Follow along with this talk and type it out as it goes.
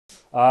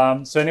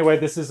So anyway,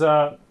 this is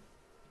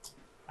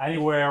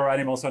Anywhere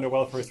Animals Under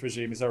Welfarist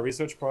Regime is our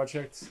research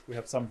project. We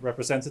have some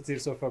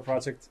representatives of our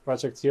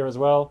project here as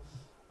well.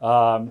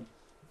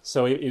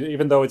 So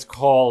even though it's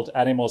called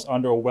Animals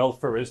Under a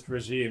Welfarist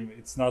Regime,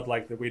 it's not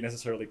like that we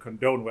necessarily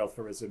condone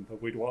welfarism,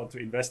 but we want to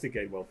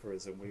investigate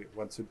welfarism. We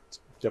want to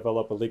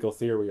develop a legal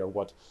theory of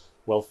what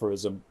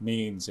welfarism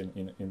means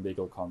in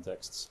legal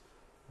contexts.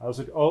 I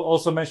should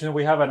also mention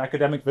we have an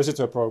academic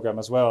visitor program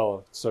as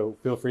well, so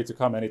feel free to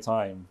come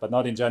anytime, but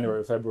not in January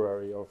or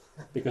February,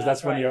 because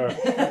that's when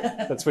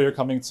you're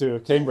coming to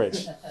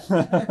Cambridge.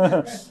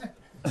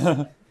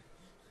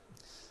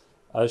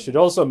 I should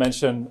also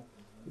mention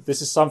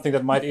this is something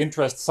that might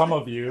interest some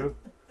of you,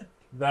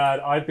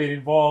 that I've been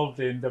involved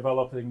in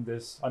developing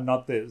this. I'm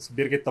not this.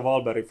 Birgitta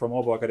Wahlberg from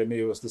Åbo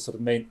Academy was the sort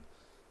of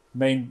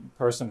main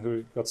person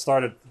who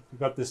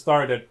got this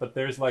started, but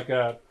there's like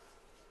a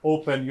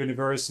open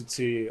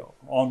university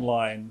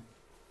online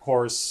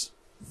course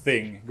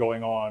thing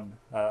going on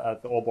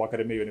at the Åbo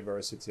Academy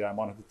University. I'm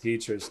one of the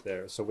teachers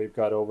there. So we've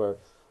got over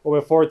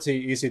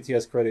 40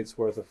 ECTS credits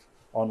worth of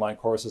online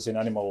courses in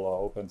animal law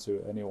open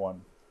to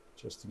anyone,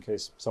 just in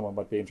case someone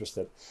might be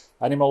interested.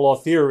 Animal law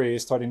theory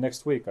is starting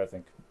next week, I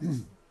think.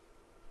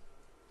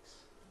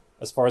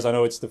 As far as I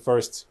know, it's the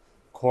first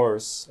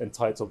course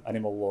entitled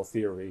Animal Law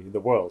Theory in the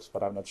world,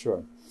 but I'm not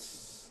sure.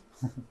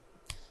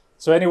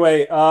 So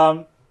anyway,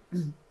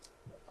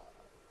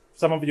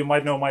 some of you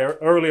might know my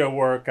earlier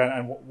work,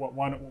 and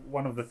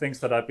one of the things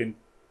that I've been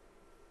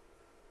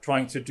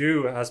trying to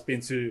do has been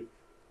to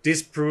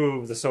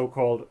disprove the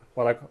so-called,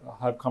 what I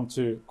have come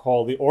to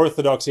call the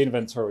orthodox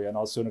inventory, and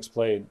I'll soon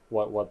explain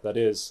what that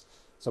is.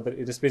 So, but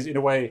it has been, in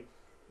a way,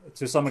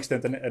 to some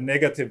extent, a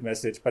negative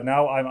message. But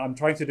now I'm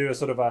trying to do a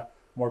sort of a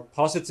more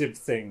positive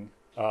thing.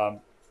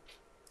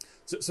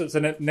 So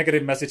the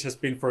negative message has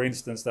been, for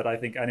instance, that I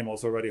think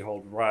animals already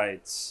hold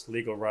rights,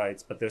 legal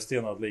rights, but they're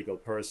still not legal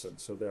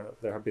persons. So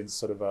there have been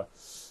sort of a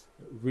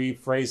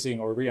rephrasing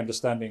or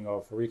re-understanding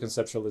of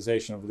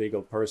reconceptualization of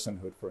legal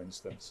personhood, for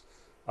instance.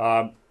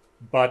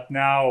 But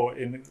now,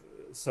 in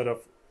sort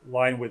of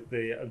line with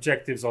the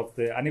objectives of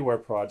the Anywhere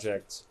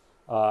project,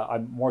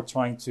 I'm more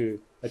trying to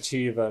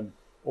achieve an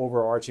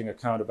overarching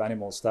account of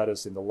animal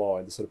status in the law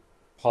in the sort of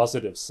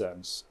positive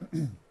sense.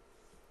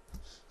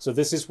 So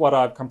this is what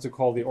I've come to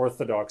call the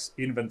orthodox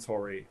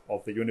inventory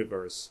of the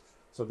universe.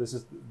 So this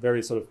is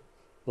very sort of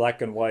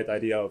black and white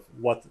idea of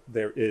what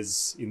there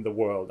is in the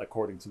world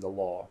according to the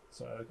law.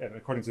 So, and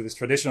according to this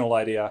traditional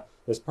idea,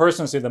 there's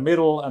persons in the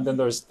middle, and then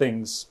there's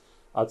things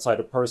outside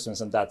of persons,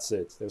 and that's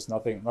it. There's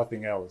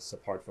nothing else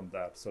apart from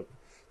that. So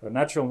there are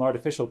natural and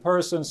artificial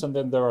persons, and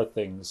then there are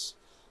things.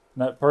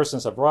 Now,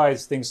 persons have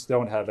rights, things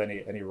don't have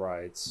any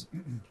rights.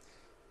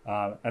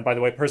 And by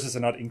the way, persons are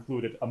not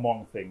included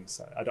among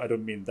things. I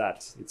don't mean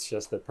that. It's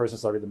just that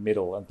persons are in the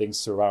middle and things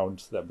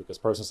surround them, because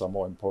persons are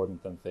more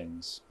important than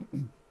things.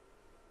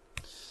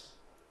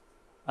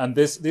 And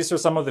these are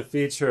some of the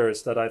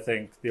features that I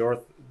think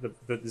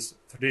this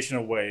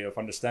traditional way of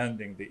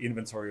understanding the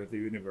inventory of the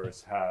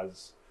universe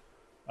has.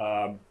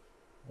 One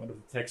of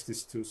the text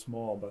is too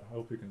small, but I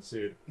hope you can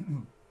see it.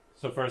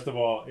 So first of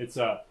all, it's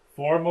a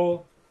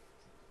formal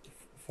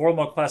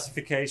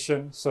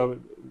classification. So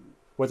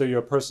whether you're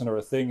a person or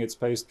a thing, it's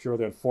based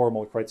purely on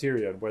formal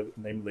criteria,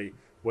 namely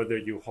whether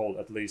you hold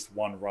at least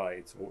one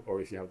right,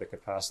 or if you have the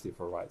capacity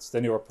for rights.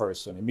 Then you're a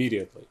person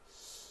immediately.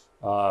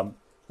 Then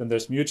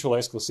there's mutual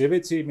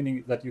exclusivity,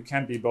 meaning that you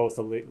can be both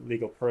a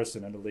legal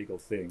person and a legal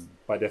thing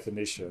by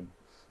definition.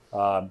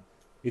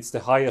 It's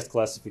the highest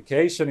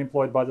classification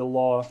employed by the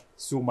law,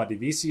 summa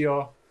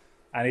divisio,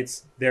 and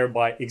it's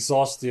thereby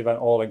exhaustive and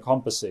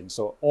all-encompassing.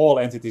 So all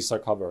entities are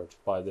covered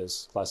by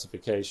this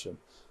classification.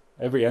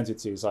 Every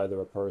entity is either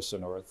a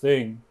person or a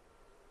thing.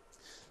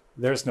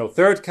 There's no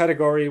third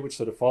category, which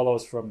sort of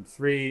follows from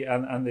three,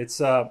 and it's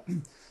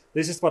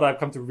this is what I've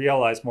come to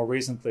realize more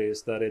recently,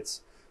 is that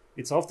it's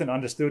often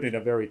understood in a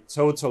very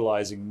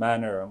totalizing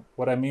manner.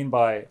 What I mean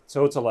by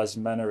totalizing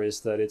manner is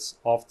that it's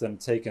often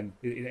taken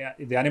in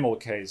the animal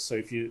case. So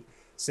if you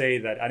say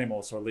that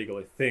animals are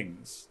legally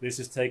things, this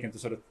is taken to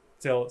sort of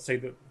tell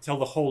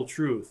the whole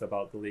truth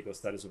about the legal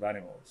status of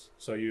animals.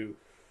 So you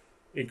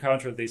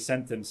encounter these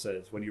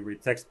sentences when you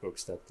read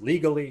textbooks that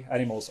legally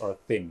animals are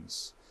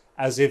things,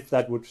 as if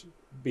that would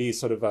be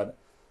sort of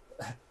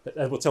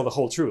that would tell the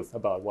whole truth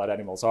about what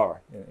animals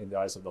are in the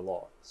eyes of the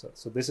law.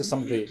 So this is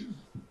some of the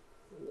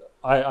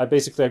I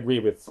basically agree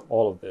with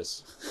all of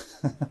this.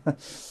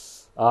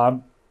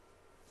 And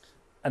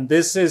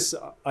this is,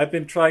 I've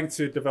been trying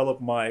to develop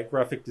my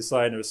graphic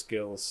designer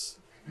skills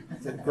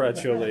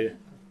gradually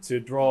to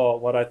draw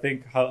what I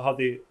think, how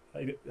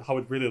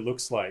it really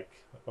looks like,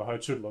 or how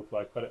it should look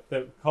like. But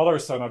the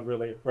colors are not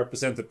really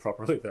represented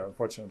properly there,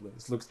 unfortunately.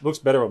 It looks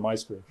better on my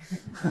screen.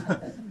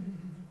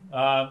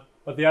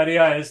 But the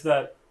idea is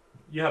that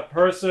you have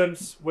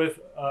persons with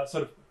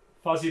sort of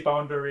fuzzy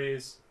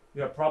boundaries.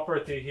 You have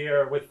property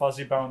here with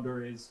fuzzy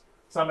boundaries.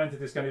 Some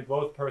entities can be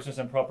both persons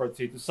and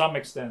property to some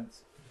extent.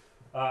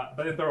 But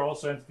then there are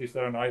also entities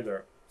that are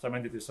neither. Some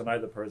entities are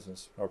neither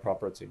persons or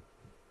property.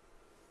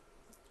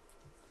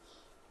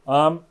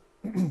 Um,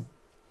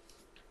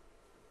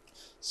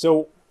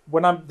 so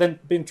when I've then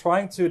been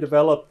trying to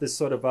develop this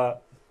sort of a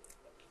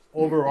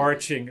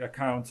overarching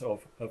account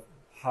of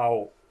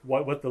how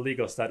what the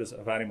legal status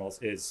of animals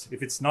is,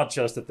 if it's not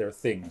just that they're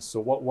things, so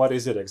what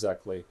is it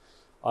exactly?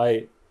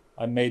 I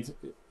made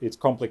it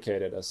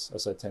complicated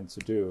as I tend to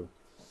do.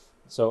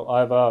 So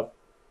I've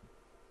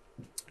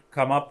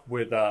come up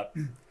with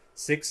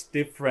 6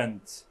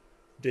 different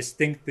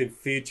distinctive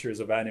features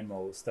of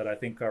animals that I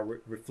think are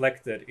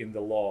reflected in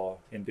the law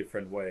in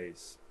different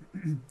ways.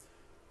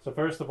 So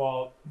first of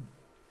all,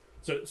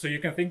 so you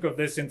can think of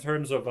this in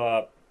terms of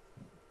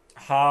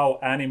how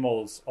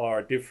animals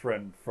are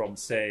different from,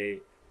 say,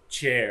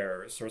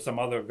 chairs or some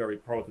other very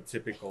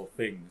prototypical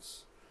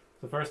things.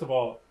 So first of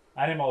all,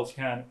 animals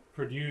can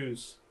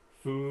produce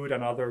food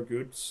and other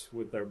goods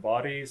with their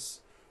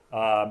bodies.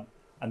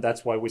 And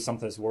that's why we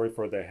sometimes worry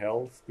for their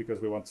health, because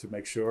we want to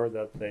make sure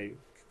that they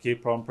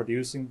keep on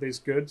producing these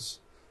goods.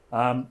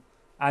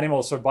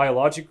 Animals are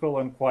biological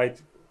and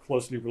quite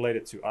closely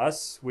related to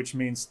us, which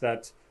means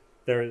that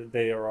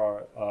there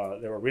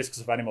are risks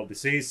of animal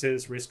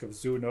diseases, risk of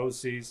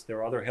zoonoses. There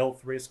are other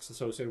health risks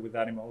associated with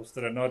animals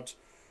that are not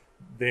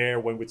there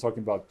when we're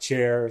talking about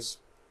chairs.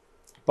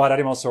 But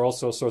animals are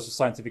also a source of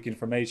scientific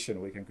information.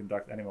 We can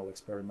conduct animal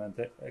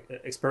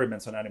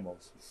experiments on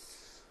animals.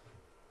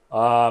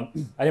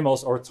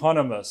 Animals are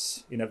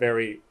autonomous in a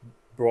very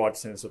broad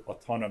sense of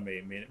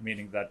autonomy,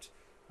 meaning that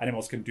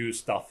animals can do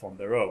stuff on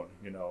their own.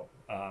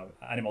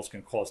 Animals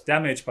can cause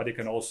damage, but they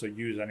can also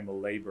use animal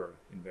labor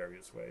in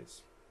various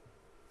ways.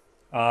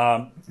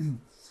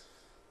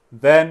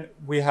 Then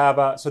we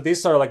have, so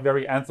these are like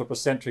very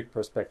anthropocentric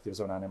perspectives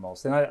on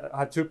animals. Then I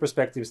had 2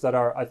 perspectives that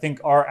I think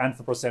are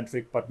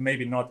anthropocentric, but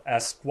maybe not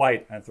as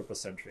quite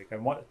anthropocentric.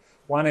 And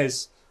one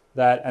is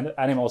that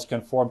animals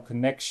can form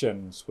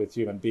connections with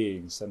human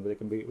beings, and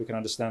we can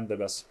understand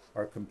them as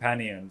our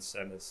companions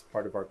and as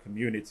part of our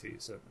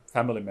communities, and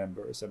family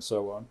members, and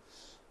so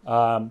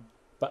on.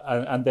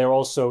 And they're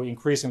also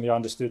increasingly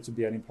understood to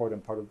be an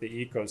important part of the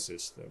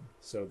ecosystem.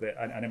 So the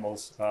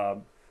animals,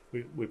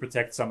 we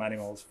protect some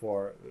animals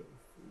for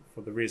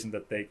the reason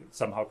that they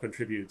somehow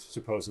contribute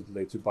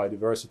supposedly to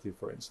biodiversity,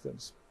 for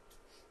instance.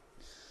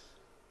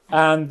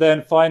 And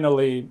then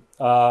finally,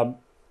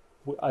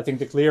 I think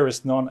the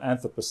clearest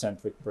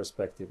non-anthropocentric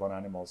perspective on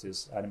animals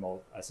is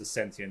animal as a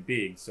sentient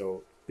being.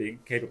 So being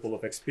capable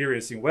of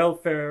experiencing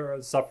welfare,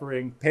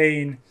 suffering,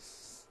 pain,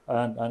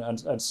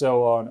 and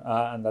so on,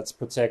 and that's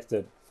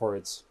protected for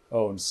its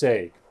own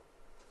sake.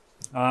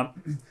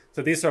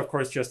 So these are, of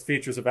course, just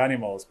features of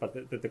animals, but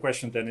the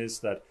question then is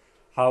that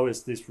how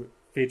is these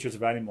features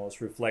of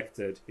animals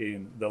reflected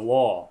in the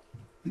law?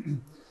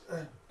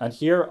 And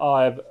here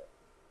I've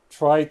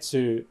tried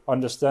to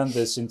understand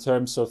this in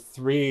terms of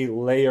 3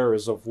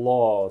 layers of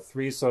law,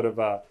 3 sort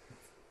of,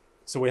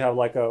 so we have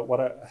like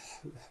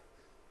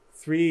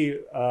 3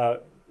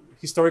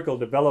 historical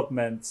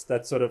developments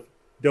that sort of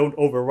don't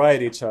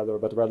override each other,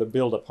 but rather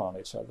build upon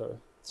each other.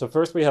 So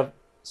first we have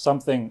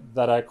something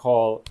that I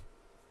call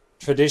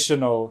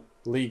traditional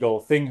legal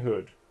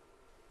thinghood.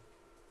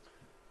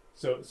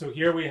 So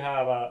here we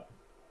have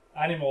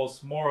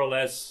animals more or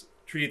less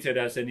treated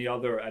as any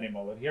other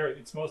animal, and here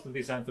it's most of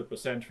these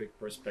anthropocentric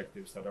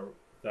perspectives that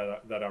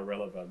are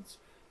relevant.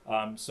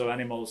 So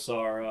animals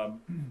are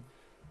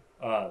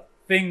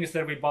things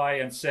that we buy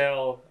and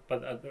sell,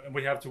 but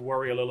we have to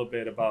worry a little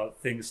bit about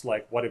things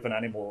like what if an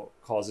animal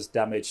causes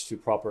damage to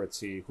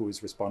property, who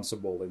is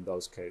responsible in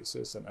those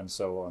cases, and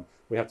so on.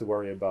 We have to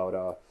worry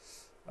about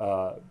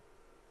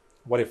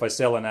what if I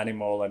sell an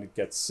animal and it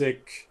gets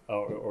sick,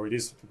 or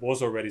it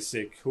was already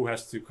sick, who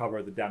has to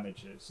cover the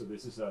damages? So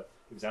this is an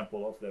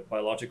example of the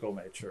biological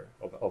nature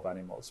of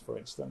animals, for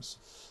instance.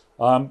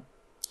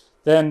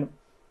 Then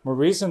more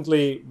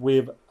recently,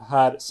 we've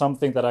had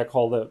something that I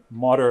call the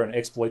modern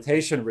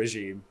exploitation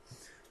regime,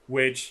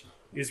 which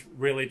is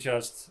really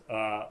just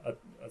a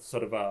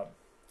sort of a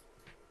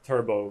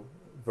turbo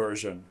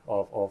version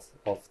of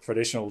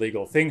traditional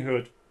legal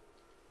thinghood.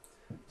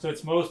 So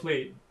it's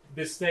mostly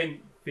the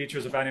same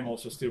features of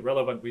animals are still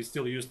relevant. We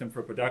still use them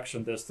for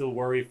production. They're still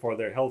worried for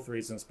their health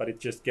reasons, but it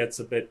just gets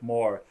a bit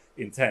more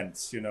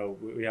intense.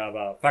 We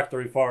have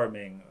factory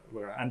farming,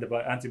 where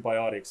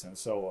antibiotics and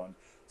so on.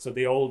 So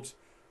the old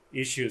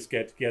issues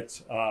get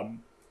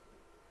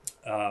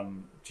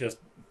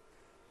just,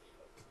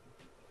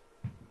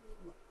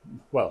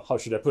 well, how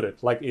should I put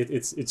it? Like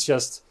it's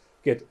just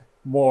get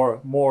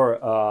more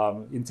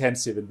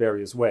intensive in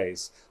various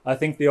ways. I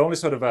think the only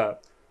sort of a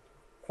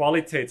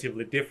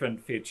qualitatively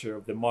different feature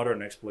of the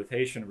modern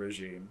exploitation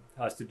regime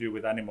has to do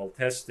with animal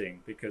testing,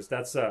 because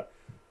that's a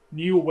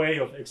new way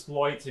of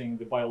exploiting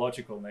the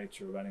biological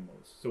nature of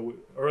animals. So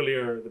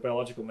earlier, the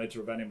biological nature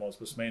of animals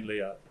was mainly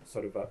a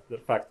sort of the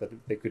fact that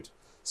they could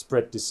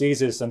spread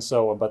diseases and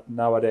so on. But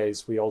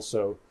nowadays, we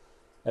also,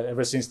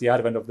 ever since the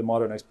advent of the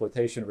modern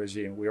exploitation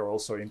regime, we are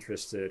also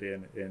interested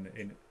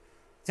in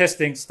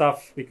testing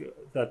stuff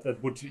that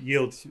would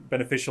yield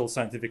beneficial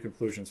scientific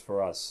conclusions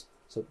for us.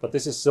 So, but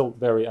this is still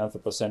very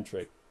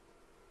anthropocentric.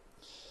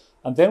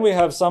 And then we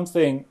have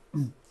something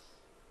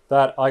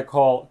that I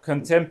call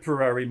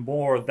contemporary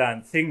more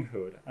than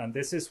thinghood. And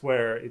this is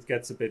where it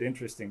gets a bit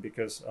interesting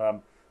because,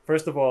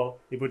 first of all,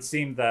 it would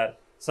seem that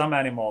some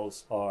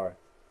animals are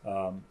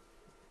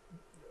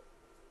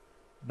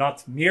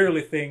not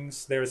merely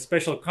things, there are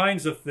special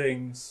kinds of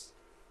things,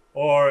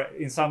 or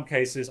in some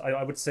cases,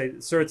 I would say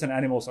certain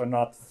animals are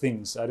not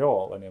things at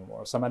all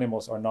anymore. Some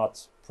animals are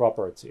not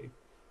property.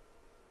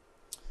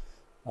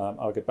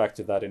 I'll get back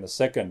to that in a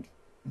second.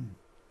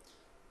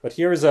 But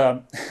here's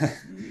a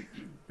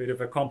bit of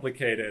a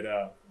complicated,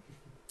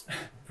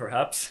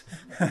 perhaps,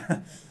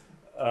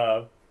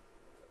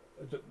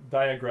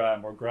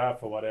 diagram or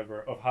graph or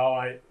whatever of how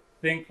I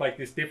think like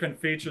these different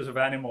features of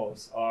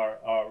animals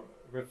are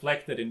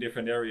reflected in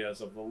different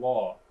areas of the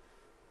law.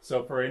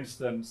 So for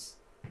instance,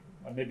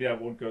 maybe I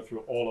won't go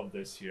through all of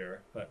this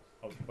here, but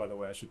by the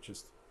way, it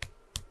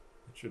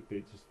should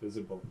be just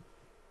visible.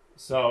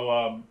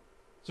 So,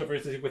 so for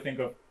instance, if we think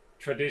of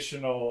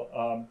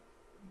traditional,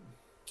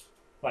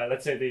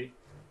 let's say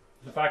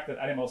the fact that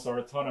animals are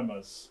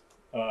autonomous.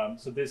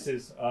 So this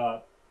is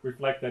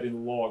reflected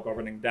in law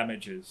governing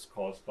damages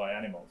caused by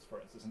animals,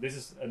 for instance.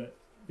 And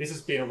this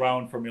has been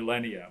around for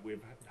millennia.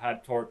 We've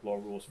had tort law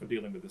rules for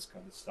dealing with this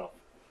kind of stuff.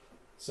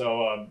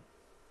 So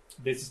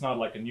this is not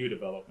like a new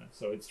development.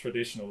 So it's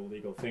traditional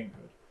legal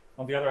thinghood.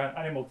 On the other hand,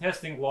 animal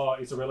testing law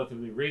is a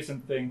relatively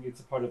recent thing. It's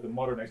a part of the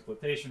modern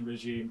exploitation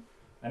regime.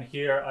 And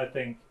here I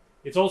think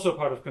it's also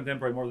part of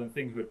contemporary more than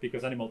thinghood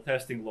because animal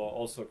testing law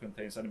also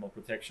contains animal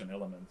protection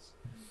elements.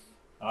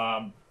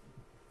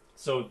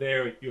 So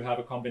there you have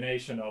a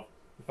combination of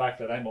the fact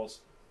that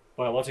animals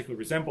biologically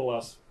resemble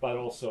us, but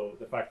also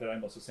the fact that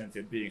animals are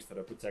sentient beings that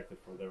are protected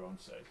for their own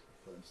sake,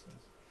 for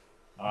instance.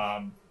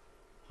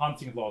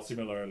 Hunting law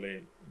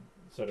similarly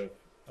sort of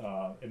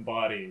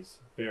embodies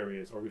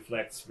various or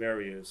reflects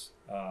various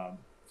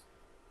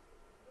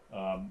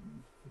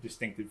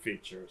distinctive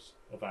features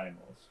of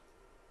animals.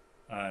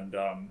 And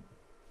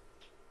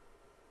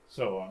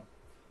so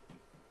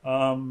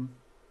on.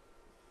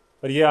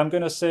 But yeah, I'm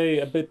going to say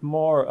a bit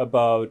more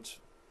about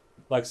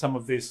like some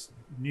of these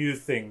new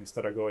things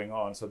that are going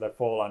on, so that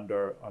fall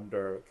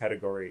under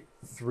category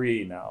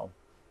 3 now.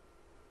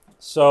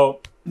 So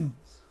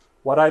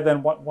what I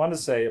then want to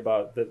say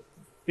about the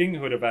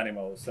thinghood of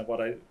animals and what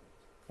I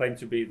claim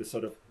to be the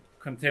sort of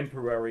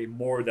contemporary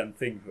more than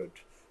thinghood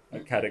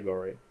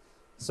category.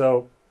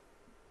 So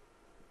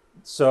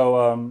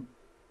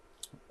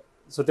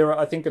there are,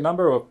 I think, a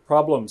number of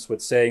problems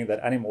with saying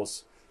that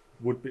animals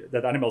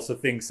are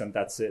things and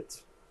that's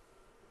it.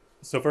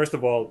 So first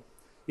of all,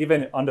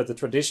 even under the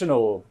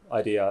traditional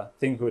idea,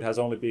 thinghood has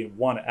only been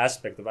one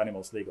aspect of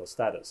animals' legal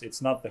status.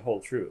 It's not the whole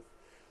truth.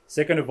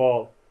 Second of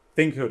all,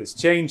 thinghood is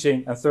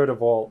changing, and third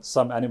of all,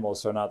 some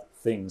animals are not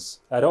things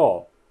at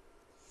all,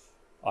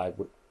 I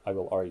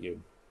will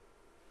argue.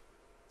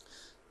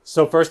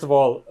 So first of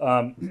all,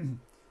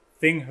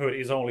 thinghood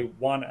is only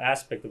one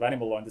aspect of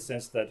animal law in the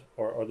sense that,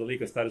 or the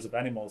legal status of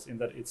animals, in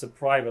that it's a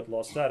private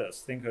law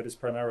status. Thinghood is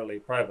primarily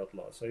private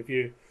law. So if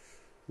you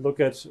look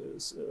at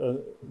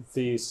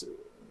these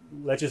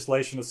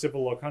legislation of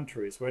civil law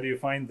countries, where do you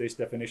find these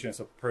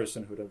definitions of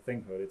personhood and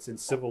thinghood? It's in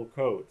civil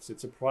codes.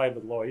 It's a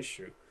private law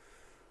issue.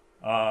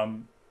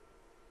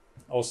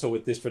 Also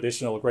with these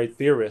traditional great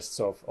theorists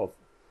of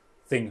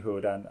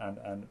thinghood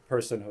and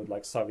personhood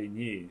like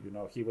Savigny,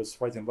 he was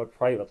writing about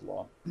private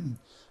law.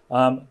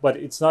 But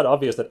it's not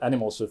obvious that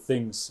animals are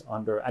things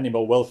under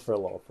animal welfare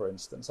law, for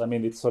instance. I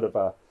mean, it's sort of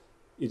an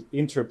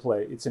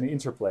interplay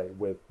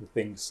with the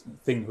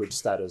thinghood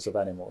status of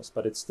animals,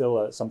 but it's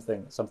still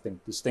something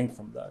distinct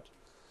from that.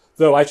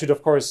 Though I should,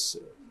 of course,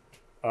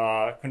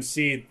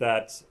 concede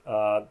that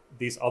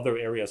these other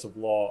areas of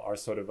law are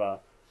sort of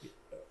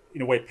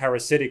in a way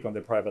parasitic on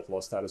the private law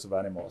status of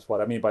animals. What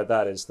I mean by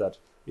that is that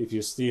if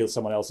you steal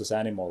someone else's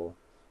animal,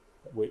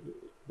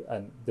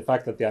 and the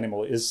fact that the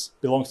animal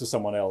belongs to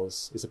someone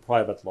else is a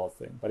private law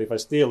thing. But if I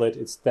steal it,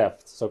 it's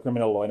theft. So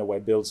criminal law in a way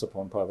builds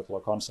upon private law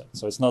concepts.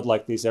 So it's not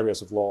like these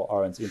areas of law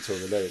aren't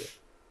interrelated.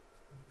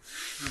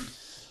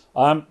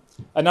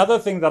 Another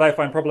thing that I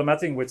find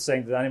problematic with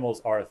saying that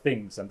animals are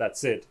things and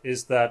that's it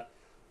is that,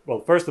 well,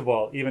 first of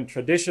all, even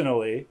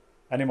traditionally,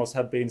 animals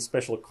have been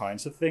special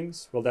kinds of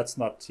things. Well, that's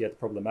not yet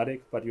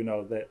problematic, but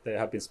they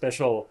have been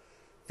special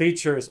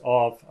features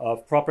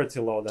of property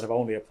law that have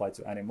only applied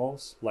to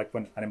animals, like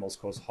when animals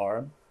cause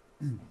harm.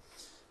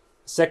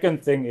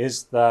 Second thing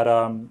is that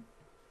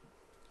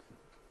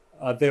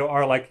there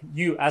are like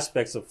new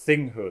aspects of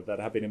thinghood that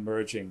have been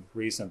emerging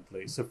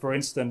recently. So for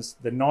instance,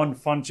 the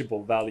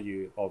non-fungible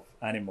value of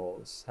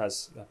animals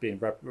has been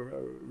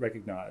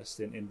recognized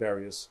in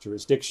various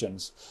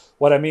jurisdictions.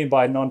 What I mean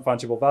by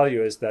non-fungible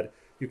value is that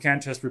you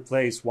can't just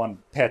replace one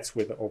pet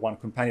or one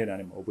companion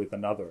animal with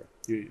another.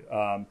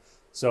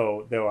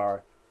 So there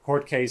are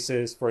court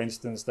cases, for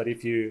instance, that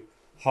if you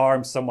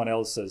harm someone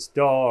else's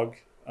dog,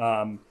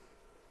 you're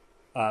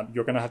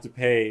going to have to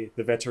pay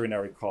the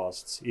veterinary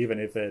costs, even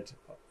if it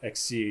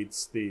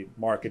exceeds the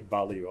market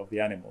value of the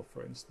animal,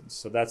 for instance.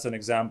 So that's an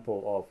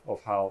example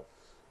of how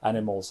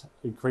animals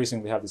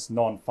increasingly have this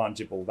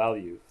non-fungible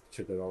value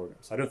to their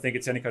owners. I don't think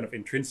it's any kind of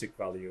intrinsic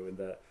value in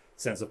the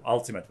sense of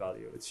ultimate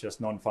value. It's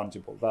just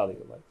non-fungible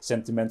value, like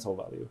sentimental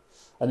value.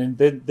 And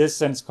in this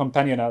sense,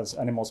 companion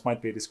animals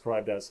might be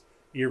described as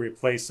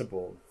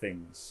irreplaceable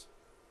things.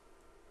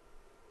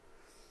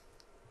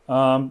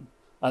 And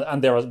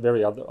there are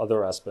very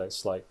other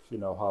aspects, like, you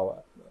know,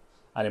 how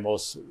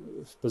animals'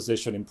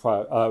 position in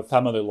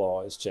family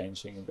law is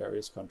changing in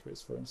various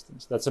countries, for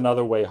instance. That's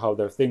another way how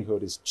their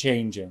thinghood is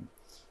changing.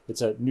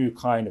 It's a new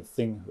kind of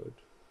thinghood.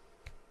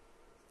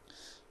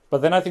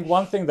 But then I think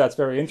one thing that's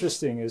very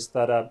interesting is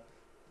that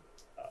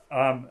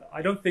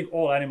I don't think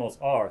all animals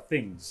are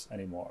things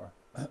anymore.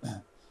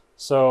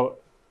 So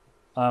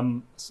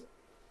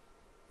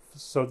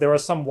there are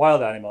some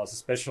wild animals,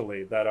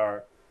 especially, that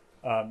are.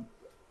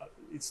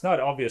 It's not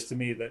obvious to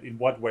me that in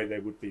what way they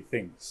would be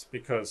things,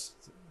 because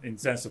in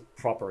sense of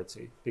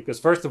property. Because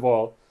first of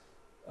all,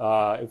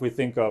 if we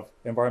think of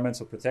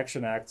environmental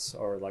protection acts,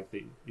 or like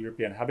the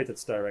European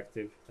Habitats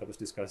Directive that was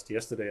discussed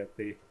yesterday at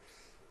the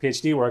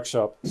PhD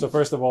workshop. So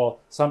first of all,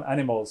 some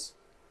animals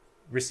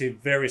receive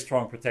very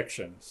strong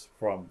protections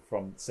from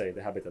say,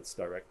 the Habitats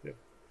Directive.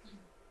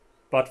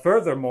 But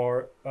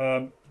furthermore,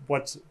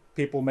 what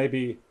people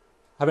maybe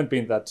haven't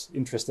been that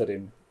interested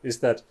in is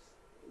that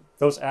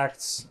those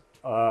acts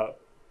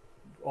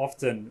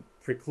often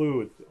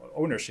preclude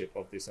ownership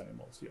of these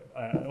animals.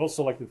 And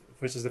also, like,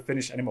 for instance, the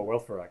Finnish Animal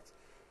Welfare Act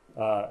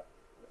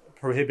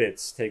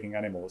prohibits taking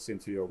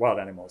wild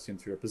animals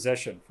into your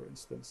possession, for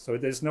instance. So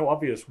there's no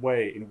obvious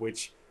way in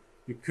which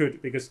you could,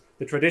 because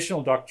the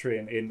traditional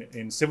doctrine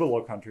in civil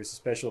law countries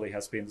especially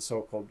has been the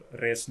so-called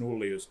res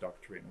nullius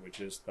doctrine, which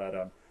is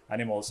that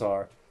animals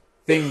are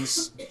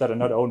things that are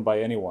not owned by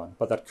anyone,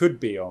 but that could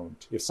be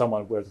owned if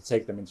someone were to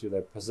take them into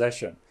their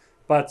possession.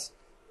 But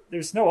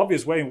there's no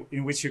obvious way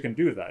in which you can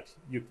do that.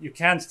 You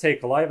can't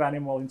take a live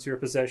animal into your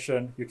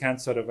possession. You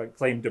can't sort of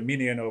claim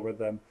dominion over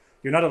them.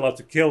 You're not allowed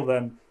to kill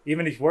them.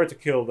 Even if you were to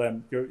kill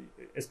them,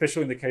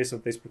 especially in the case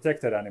of these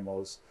protected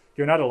animals,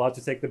 you're not allowed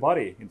to take the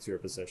body into your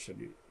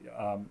possession.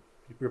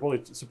 You're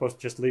probably supposed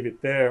to just leave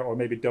it there, or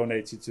maybe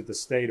donate it to the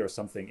state or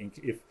something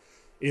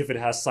if it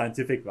has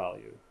scientific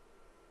value.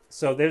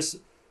 So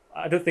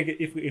I don't think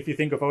if you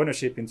think of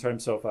ownership in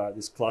terms of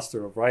this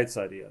cluster of rights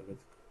idea with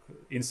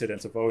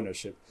incidents of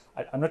ownership,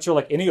 I'm not sure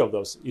like any of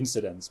those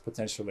incidents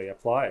potentially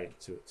apply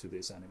to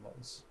these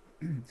animals.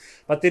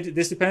 But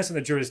this depends on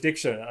the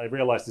jurisdiction. I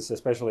realized this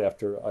especially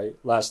after I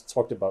last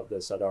talked about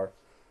this at our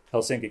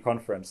Helsinki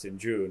conference in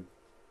June,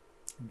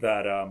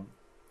 that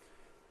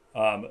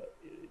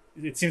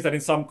it seems that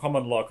in some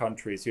common law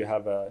countries you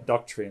have a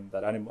doctrine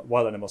that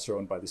wild animals are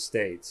owned by the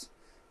state.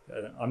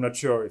 I'm not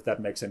sure if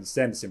that makes any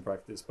sense in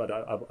practice, but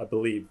I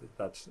believe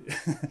that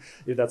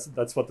if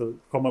that's what the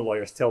common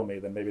lawyers tell me,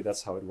 then maybe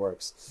that's how it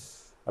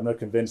works. I'm not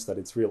convinced that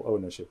it's real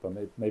ownership, but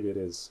maybe it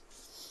is.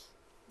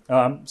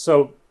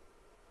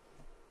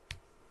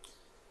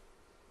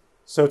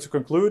 So to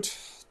conclude,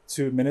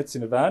 2 minutes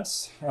in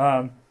advance,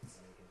 the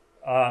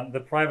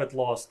private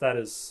law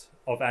status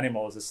of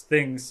animals as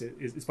things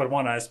is but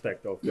one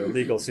aspect of their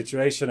legal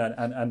situation,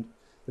 and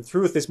the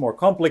truth is more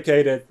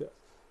complicated.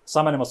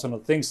 Some animals are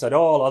not things at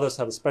all. Others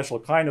have a special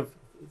kind of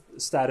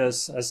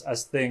status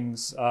as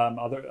things.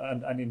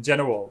 And in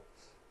general,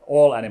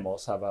 all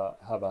animals have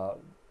a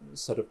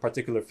sort of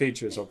particular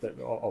features of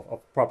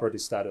property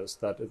status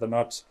that they're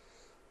not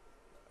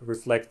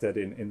reflected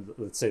in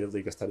let's say the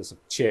legal status of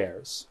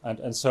chairs.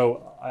 And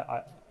so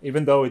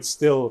even though it's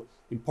still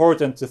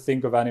important to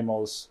think of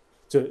animals,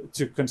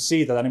 to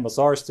concede that animals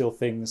are still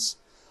things,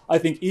 I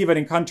think even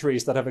in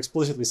countries that have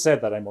explicitly said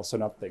that animals are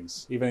not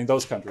things, even in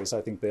those countries, I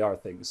think they are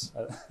things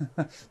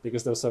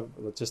because those are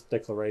just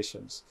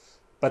declarations.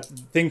 But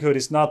thinghood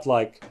is not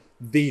like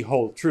the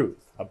whole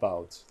truth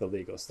about the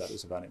legal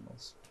status of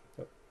animals.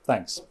 So,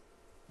 thanks.